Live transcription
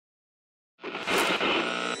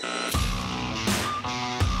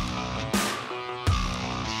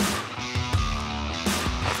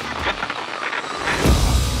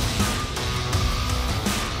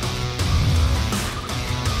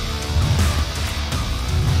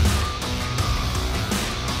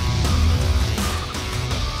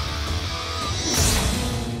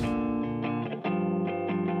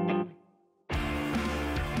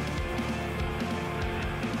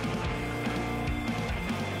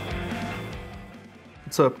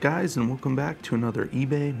What's up guys, and welcome back to another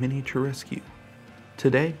eBay miniature rescue.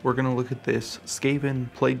 Today we're going to look at this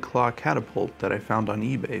Skaven Plagueclaw Catapult that I found on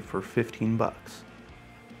eBay for 15 bucks.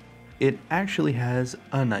 It actually has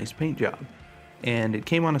a nice paint job, and it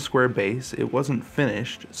came on a square base. It wasn't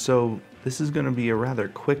finished, so this is going to be a rather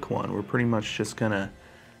quick one. We're pretty much just going to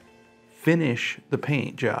finish the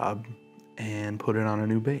paint job and put it on a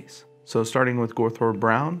new base. So starting with Gorthor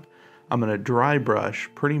Brown, I'm going to dry brush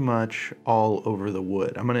pretty much all over the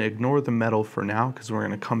wood. I'm going to ignore the metal for now because we're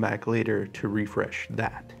going to come back later to refresh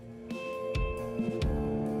that.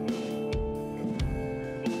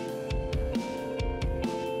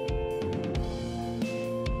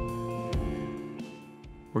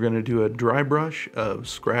 We're going to do a dry brush of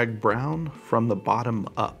Scrag Brown from the bottom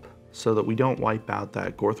up so that we don't wipe out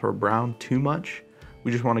that Gorthor Brown too much.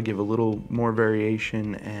 We just want to give a little more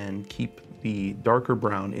variation and keep the darker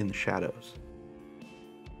brown in the shadows.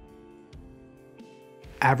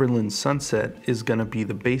 Averland Sunset is going to be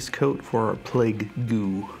the base coat for our Plague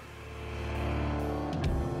Goo.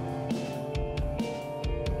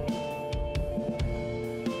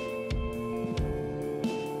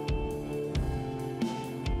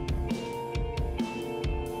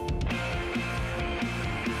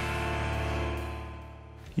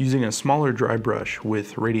 Using a smaller dry brush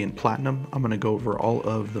with Radiant Platinum, I'm going to go over all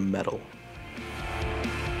of the metal.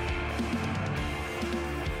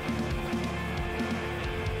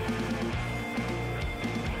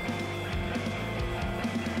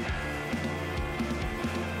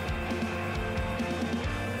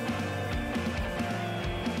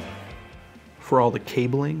 For all the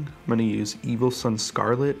cabling, I'm going to use Evil Sun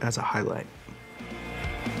Scarlet as a highlight.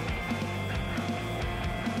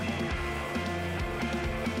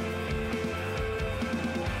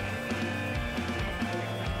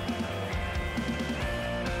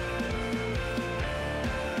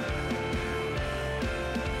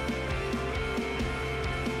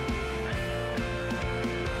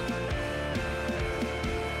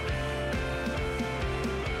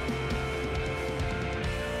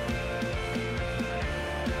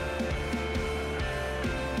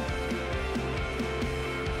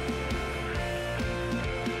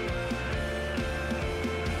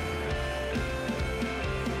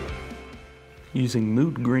 Using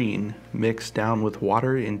Mood Green mixed down with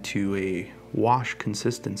water into a wash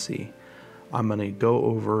consistency, I'm going to go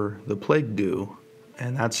over the Plague Goo,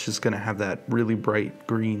 and that's just going to have that really bright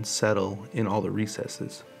green settle in all the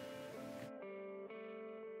recesses.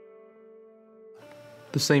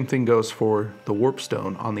 The same thing goes for the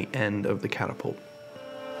Warpstone on the end of the catapult.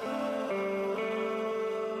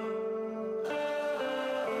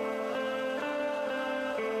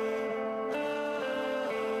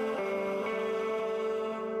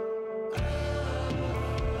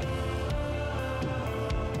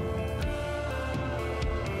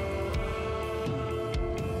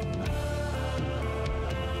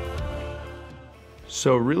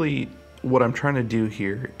 So really what I'm trying to do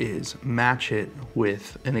here is match it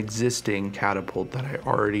with an existing catapult that I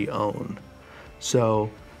already own. So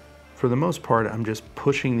for the most part, I'm just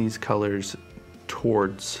pushing these colors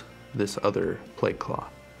towards this other Plagueclaw.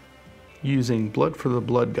 Using Blood for the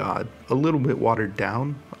Blood God, a little bit watered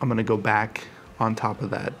down, I'm going to go back on top of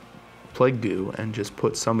that Plague Goo and just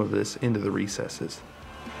put some of this into the recesses.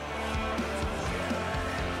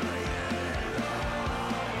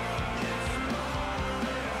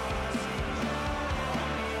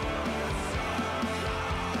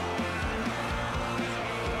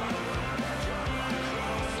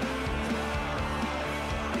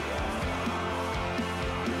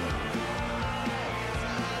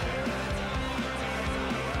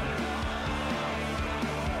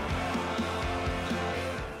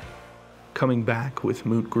 Coming back with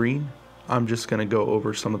Moot Green, I'm just going to go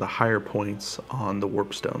over some of the higher points on the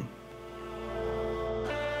Warpstone.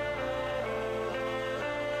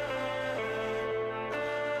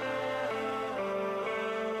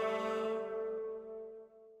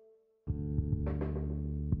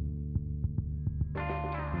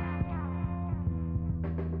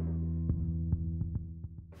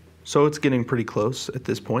 So it's getting pretty close at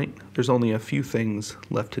this point. There's only a few things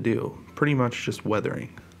left to do, pretty much just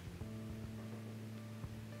weathering.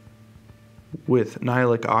 With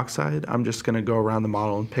Nihilic Oxide, I'm just going to go around the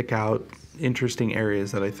model and pick out interesting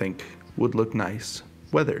areas that I think would look nice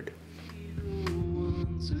weathered.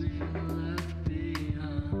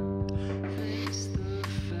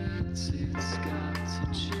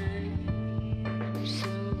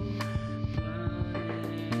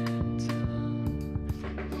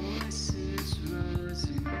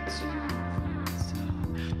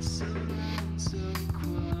 So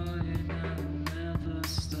quiet, I never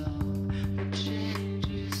stop.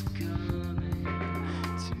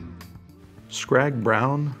 Scrag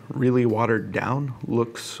Brown, really watered down,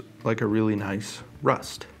 looks like a really nice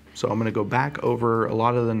rust. So I'm gonna go back over a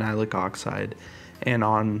lot of the nylic oxide and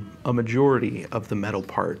on a majority of the metal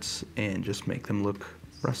parts and just make them look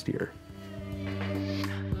rustier.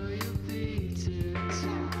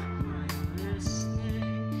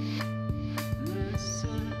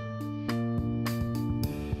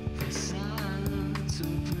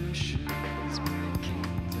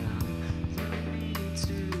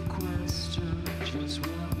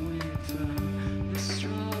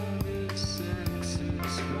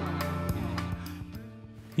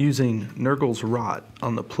 Using Nurgle's Rot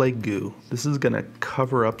on the Plague Goo, this is going to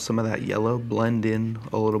cover up some of that yellow, blend in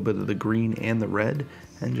a little bit of the green and the red,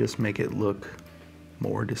 and just make it look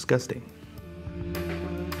more disgusting.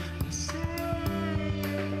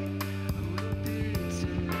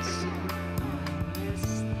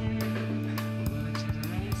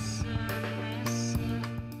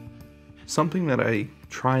 Something that I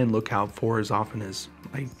try and look out for as often as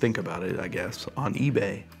I think about it, I guess, on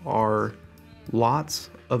eBay are lots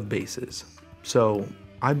of bases. So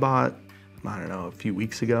I bought, I don't know, a few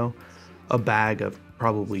weeks ago, a bag of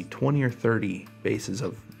probably 20 or 30 bases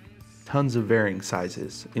of tons of varying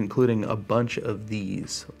sizes, including a bunch of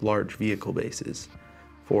these large vehicle bases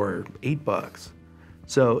for $8.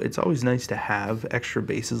 So it's always nice to have extra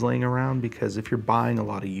bases laying around, because if you're buying a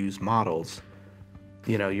lot of used models,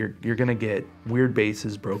 you know, you're gonna get weird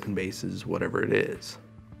bases, broken bases, whatever it is.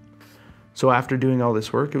 So after doing all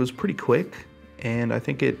this work, it was pretty quick, and I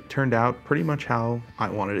think it turned out pretty much how I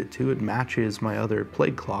wanted it to. It matches my other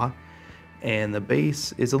Plagueclaw, and the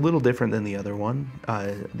base is a little different than the other one.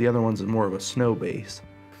 The other one's more of a snow base,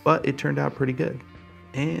 but it turned out pretty good.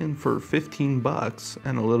 And for 15 bucks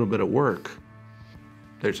and a little bit of work,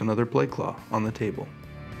 there's another Plagueclaw on the table.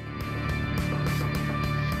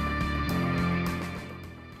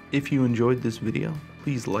 If you enjoyed this video,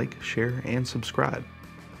 please like, share, and subscribe.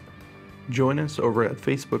 Join us over at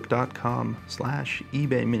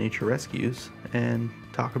facebook.com/eBay Miniature Rescues and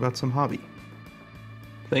talk about some hobby.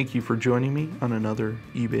 Thank you for joining me on another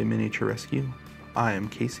eBay Miniature Rescue. I am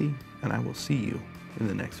Casey, and I will see you in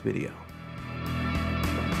the next video.